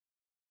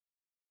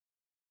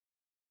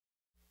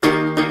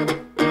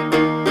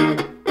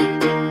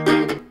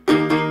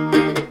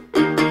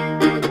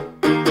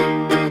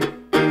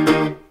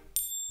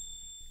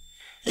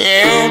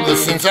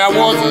since I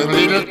was a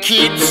little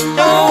kid.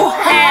 So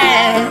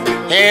high,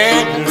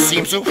 heaven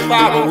seems so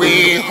far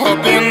away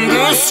up in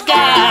the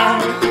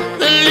sky.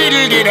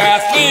 Little did I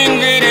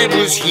think that it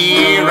was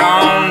here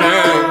on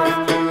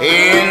earth,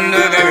 in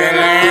the very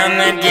land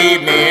that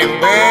gave me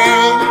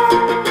birth.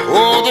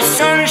 Oh, the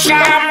sun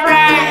shine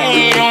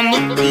bright on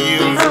the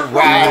fields of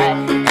white,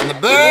 and the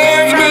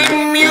birds make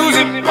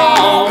music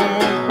all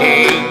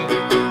day.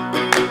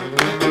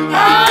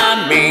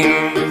 I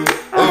mean,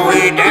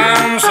 way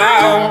down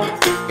south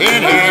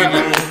in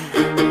heaven,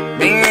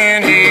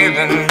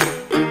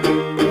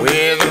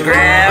 where the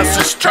grass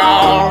is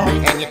tall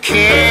and your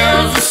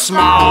cares are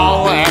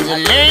small, as a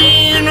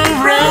lane of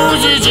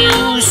roses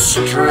you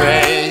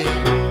stray.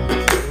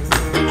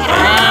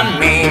 I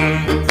mean,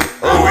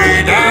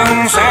 way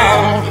down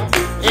south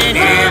in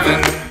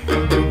heaven,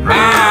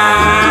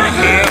 my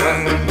heaven,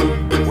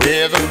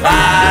 where the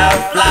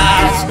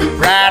fireflies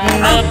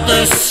brighten up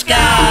the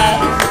sky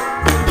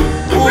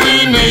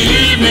when the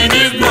evening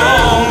is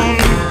born,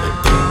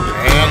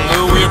 and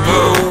the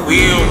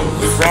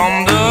whippoorwills from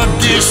the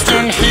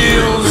distant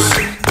hills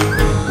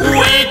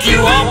wake you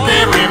up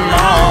every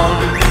morn.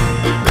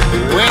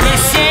 When they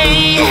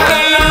say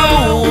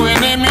hello, when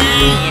they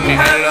mean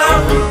hello,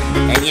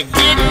 and you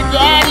get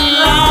that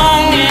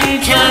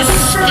longing to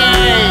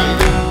stay.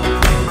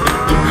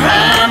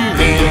 I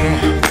mean,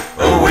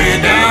 way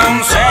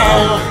down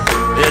south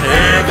in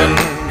heaven,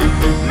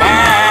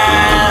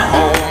 my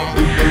home.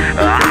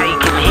 I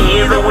can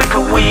hear the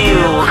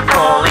whippoorwills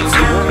calling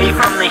to me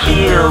from the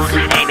hills.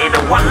 Ain't it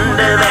a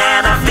wonder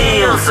that I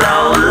feel so